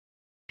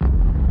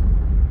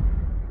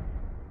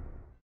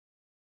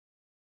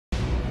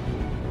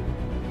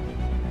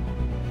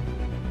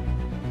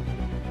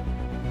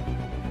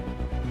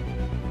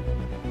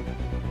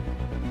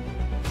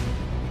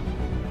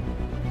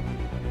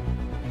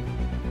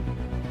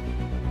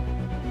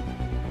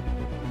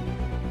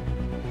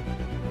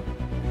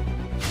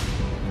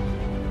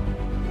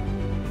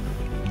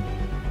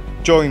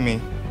Join me,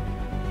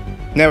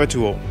 never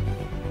too old,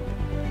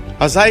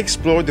 as I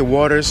explore the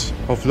waters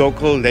of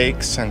local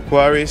lakes and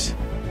quarries,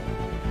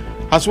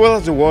 as well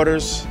as the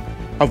waters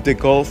of the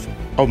Gulf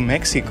of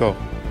Mexico,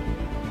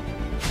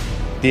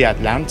 the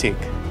Atlantic,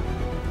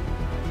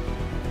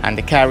 and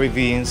the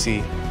Caribbean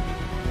Sea.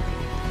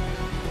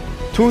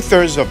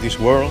 2/3 of this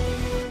world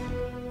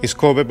is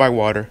covered by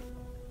water.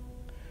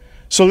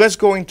 So let's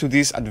go into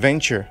this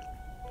adventure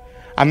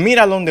and meet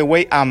along the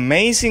way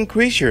amazing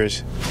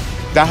creatures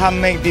that have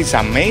made this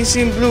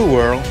amazing blue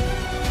world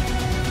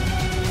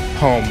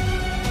home.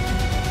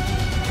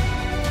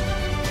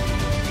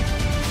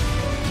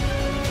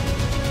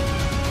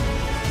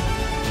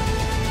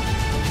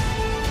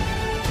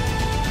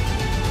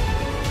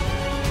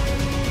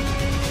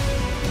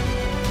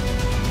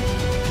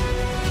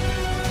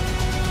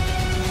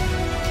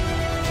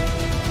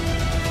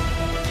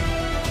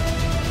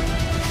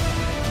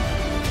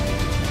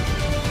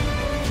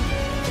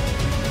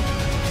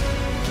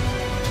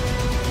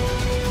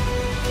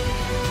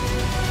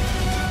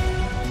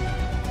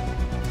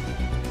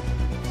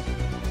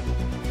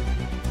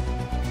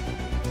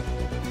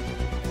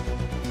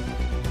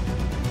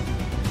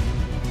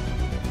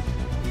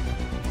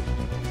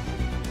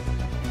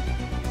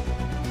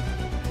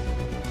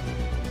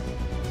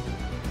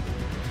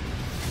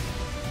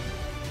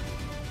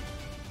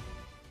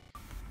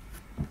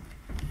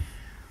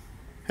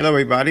 Hello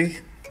everybody,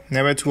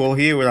 Never Too Old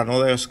here with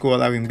another scuba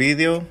diving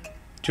video.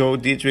 Joe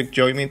DIETRICH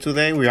joined me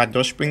today. We're at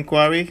Dutch Spring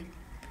Quarry,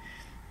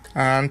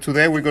 and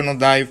today we're gonna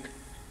dive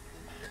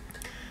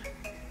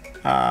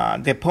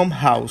the pump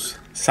house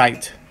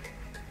site.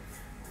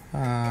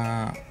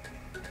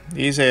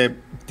 It's a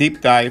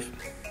deep dive.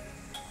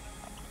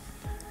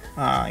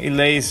 It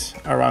lays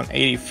around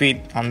 80 feet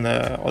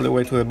all the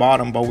way to the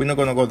bottom, but we're not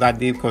gonna go that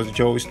deep because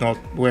Joe is not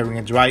wearing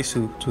a dry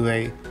suit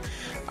today.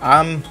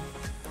 I'm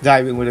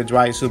diving with a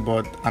dry suit,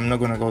 but I'm not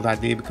gonna go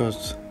that deep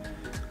because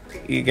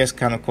it gets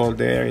kind of cold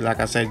there. Like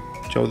I said,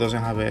 Joe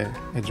doesn't have a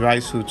dry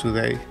suit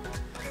today,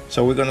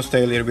 so we're gonna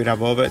stay a little bit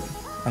above it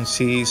and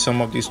see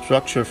some of the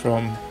structure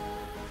from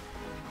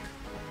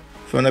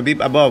a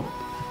bit above.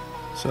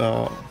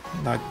 So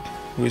like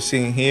we're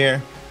seeing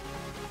here,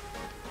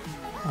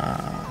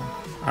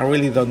 I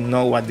really don't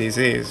know what this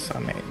is.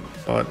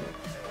 But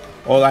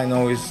all I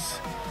know is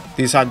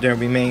these are the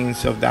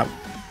remains of that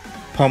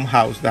pump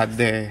house that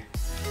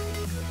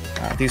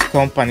this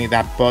company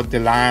that bought the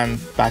land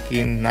back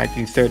in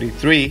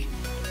 1933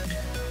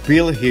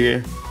 built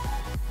here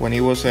when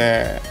it was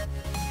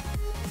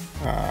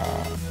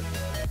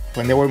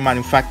when they were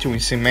manufacturing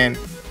cement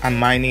and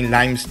mining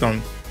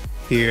limestone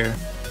here.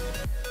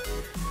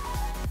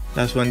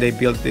 That's when they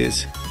built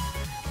this.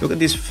 Look at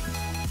this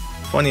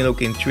funny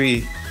looking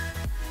tree.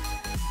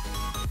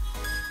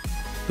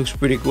 Looks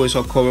pretty cool. It's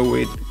all covered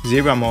with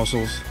zebra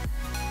mussels.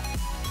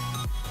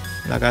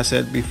 Like I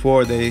said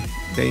before, they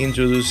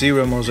introduced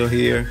zebra mussel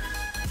here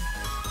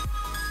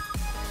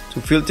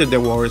to filter the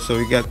water so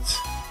it gets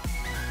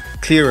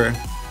clearer.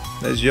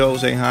 That's Joe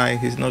saying hi.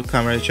 He's not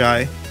camera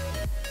shy.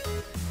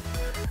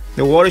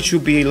 The water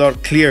should be a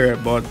lot clearer,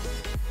 but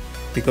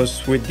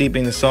because we're deep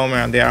in the summer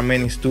and there are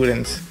many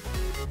students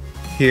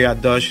here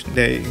at Dutch,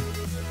 they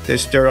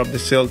stir up the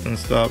silt and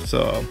stuff.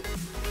 So,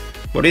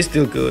 but it's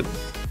still good.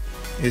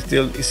 It's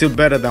still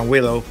better than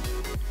Willow.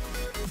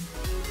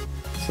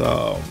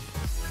 So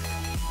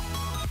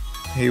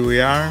here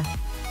we are.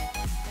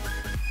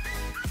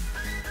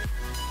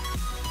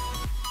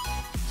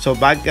 So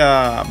back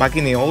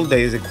in the old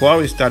days, the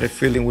quarry started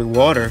filling with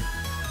water,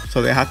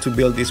 so they had to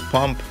build this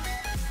pump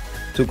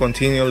to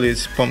continually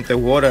pump the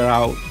water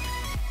out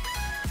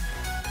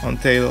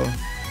until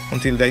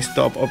they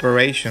stop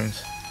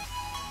operations.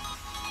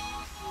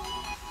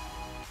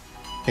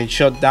 It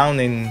shut down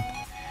in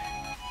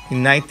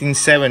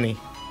 1970.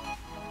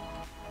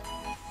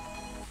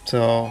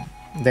 So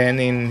then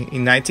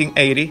in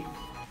 1980,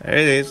 there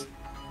it is.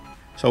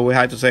 So we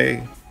had to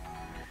say,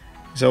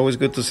 it's always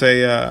good to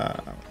say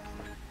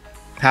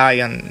hi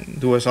and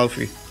do a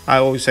selfie. I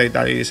always say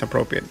that it is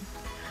appropriate.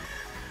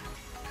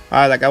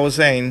 Like I was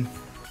saying,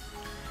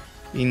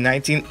 in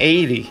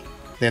 1980,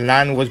 the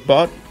land was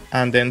bought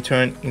and then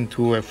turned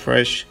into a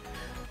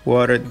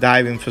freshwater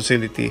diving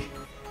facility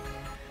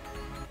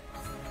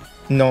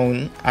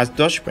known as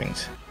Dutch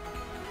Springs.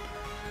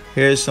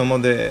 Here's some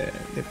of the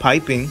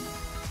piping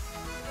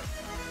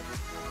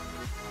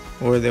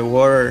where the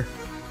water,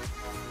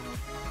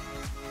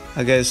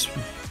 I guess,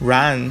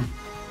 ran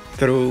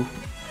through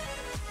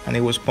and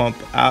it was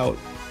pumped out.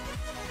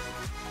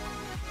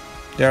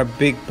 There are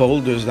big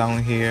boulders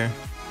down here.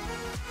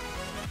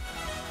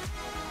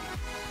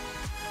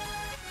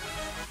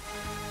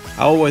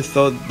 I always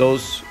thought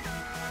those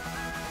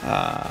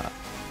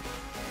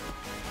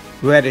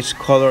reddish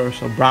colors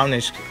or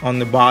brownish on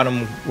the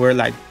bottom were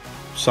like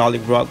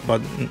solid rock,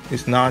 but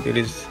it's not. It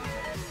is,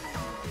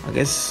 I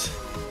guess,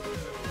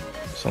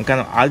 some kind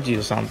of algae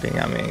or something.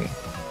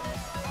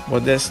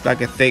 But there's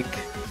like a thick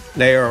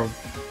layer of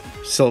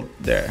silt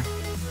there.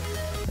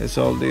 There's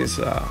all these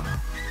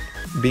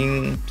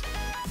beams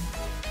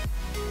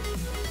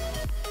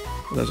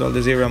That's all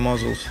the zebra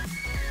mussels.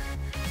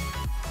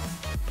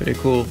 Pretty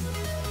cool.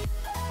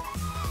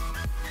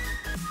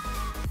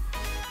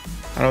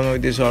 I don't know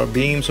if these are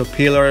beams or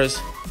pillars.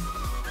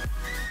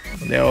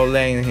 They're all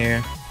laying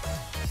here.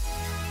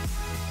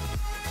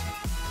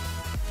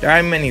 There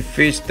are many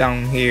fish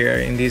down here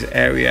in this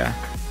area.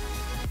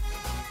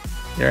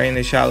 They're in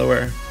the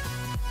shallower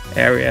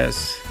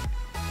areas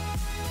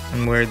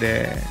and where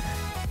the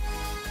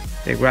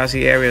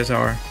grassy areas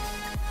are.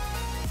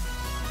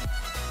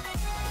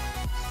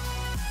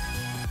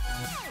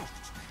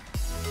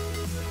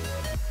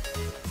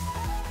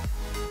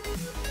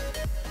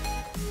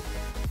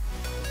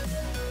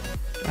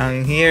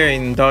 And here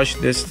in Dutch,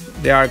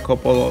 there are a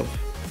couple of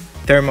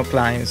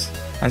thermoclines,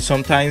 and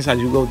sometimes as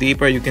you go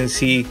deeper, you can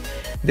see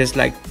there's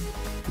like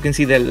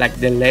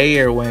the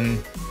layer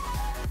when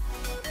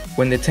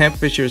the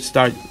temperatures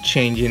start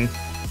changing.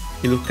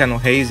 It looks kind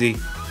of hazy.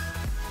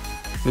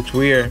 Looks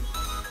weird.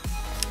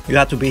 You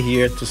have to be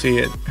here to see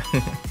it.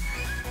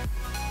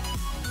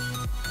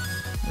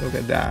 Look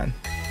at that.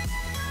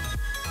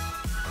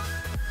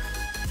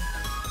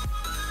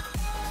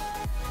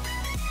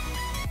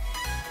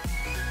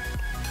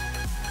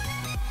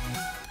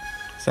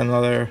 It's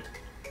another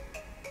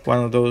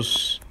one of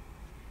those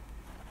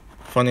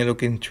funny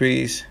looking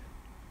trees.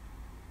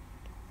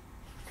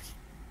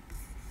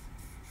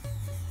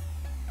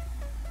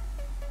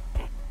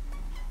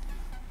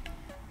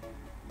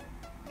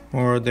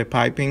 Or the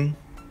piping.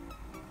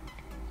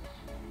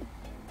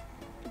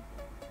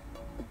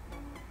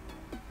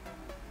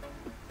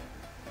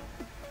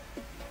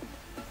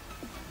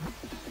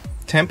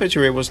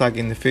 Temperature, it was like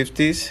in the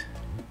 50s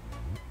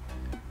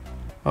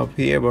up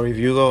here, but if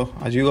you go,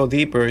 as you go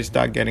deeper, it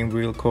starts getting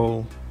real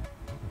cold.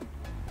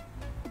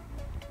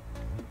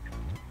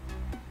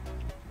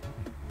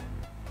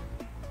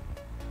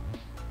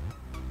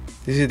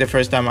 This is the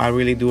first time I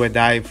really do a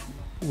dive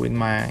with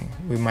my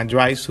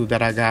dry suit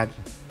that I got.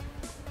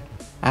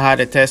 I had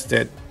it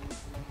tested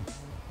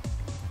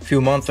a few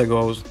months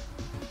ago.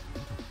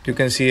 You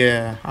can see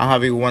I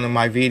have it in one of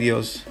my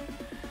videos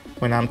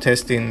when I'm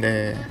testing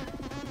the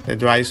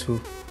dry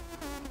suit.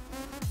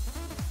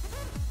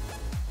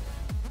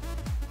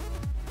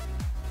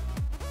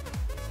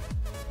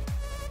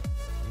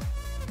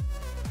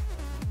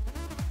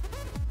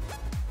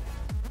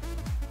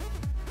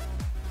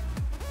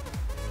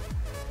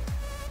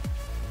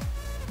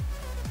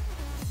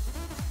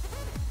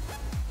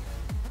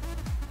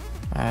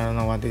 I don't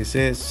know what this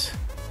is.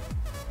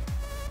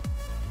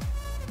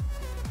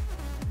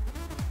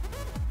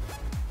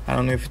 I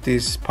don't know if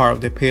this is part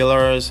of the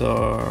pillars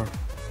or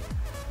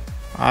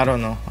I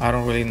don't know. I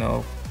don't really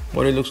know.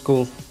 But it looks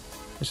cool.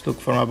 Let's look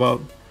from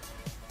above.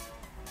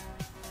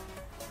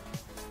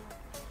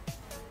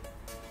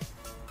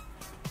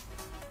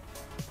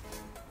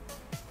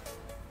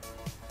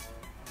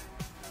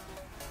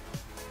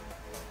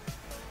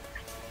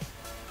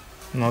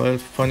 Another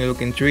funny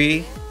looking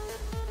tree.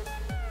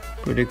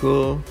 Pretty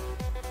cool.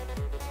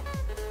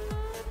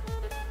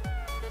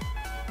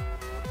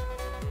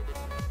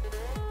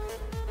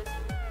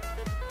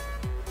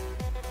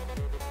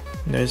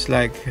 There's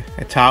like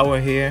a tower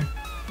here.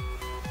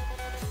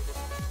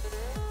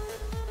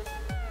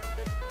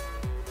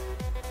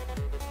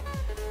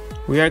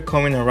 We are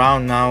coming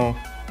around now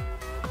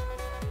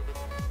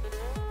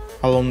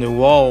along the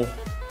wall,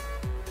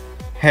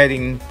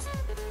 heading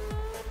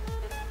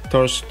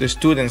towards the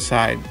student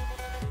side.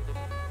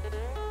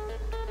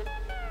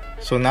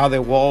 So now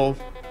the wall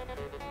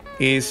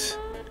is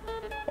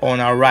on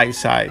our right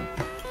side.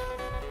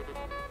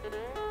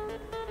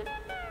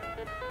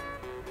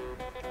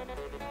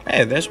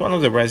 Hey, there's one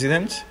of the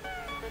residents.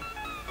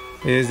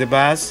 It is the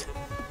bus.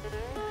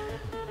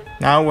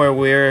 Now where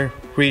we're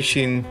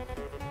reaching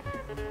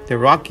the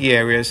rocky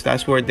areas,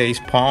 that's where they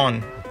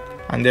spawn.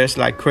 And there's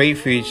like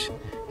crayfish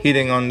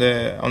hidden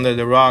under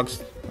the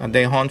rocks, and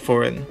they hunt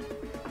for it.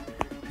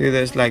 Here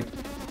there's like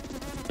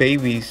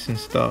babies and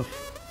stuff.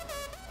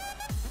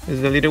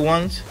 There's the little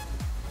ones.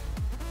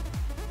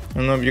 I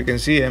don't know if you can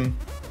see them.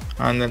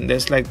 And then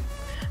there's like,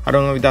 I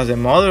don't know if that's the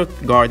mother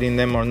guarding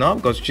them or not,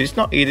 because she's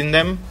not eating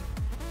them.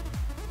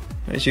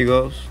 There she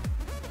goes.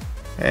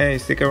 Hey,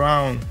 stick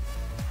around.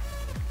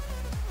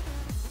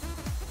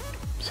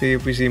 See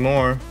if we see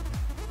more.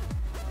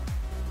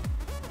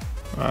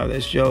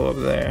 There's Joe up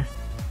there.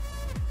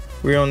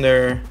 We're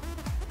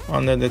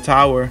under the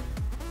tower.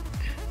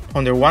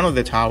 Under one of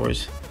the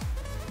towers.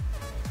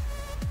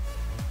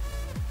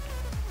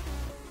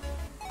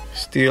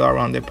 Still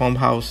around the pump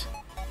house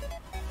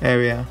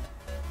area.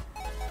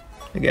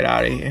 Let's get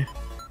out of here.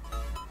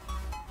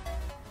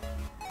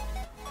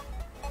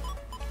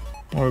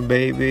 More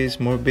babies,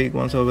 more big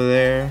ones over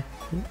there.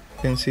 You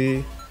can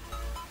see.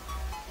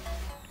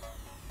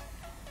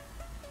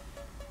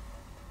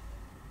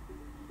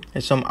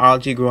 There's some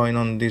algae growing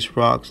on these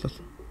rocks.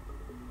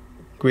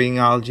 Green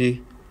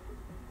algae.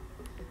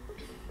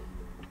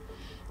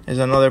 There's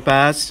another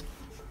bass.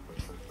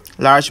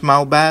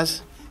 Largemouth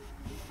bass.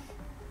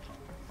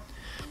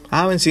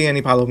 I haven't seen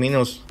any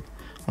palominos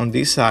on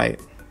this side.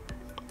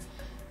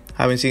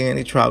 Haven't seen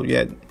any trout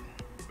yet.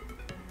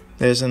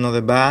 There's another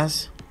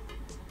bass.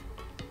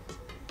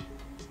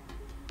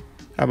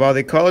 About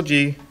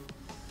ecology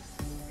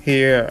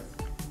here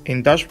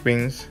in Dutch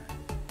Springs,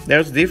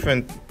 there's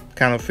different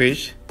kind of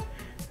fish.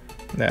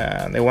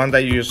 The one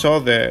that you saw,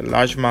 the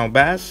largemouth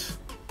bass.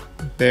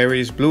 There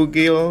is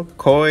bluegill,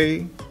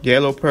 koi,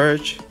 yellow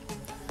perch,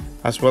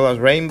 as well as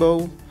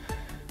rainbow,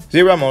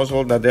 zebra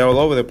mussel, that they're all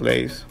over the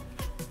place,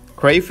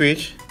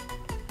 crayfish,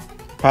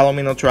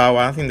 palomino trout.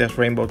 I think there's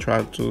rainbow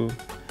trout too.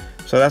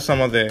 So that's some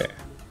of the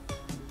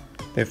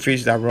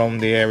fish that roam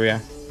the area.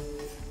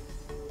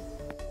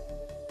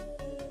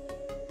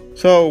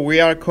 So we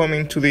are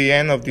coming to the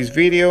end of this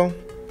video.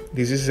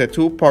 This is a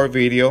two-part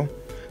video.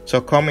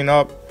 So coming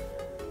up,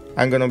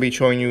 I'm gonna be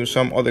showing you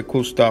some other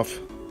cool stuff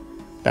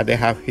that they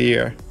have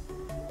here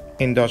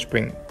in Dutch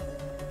Spring.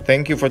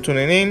 Thank you for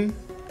tuning in.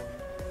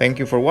 Thank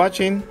you for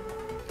watching,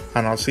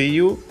 and I'll see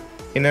you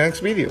in the next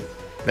video.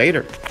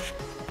 Later.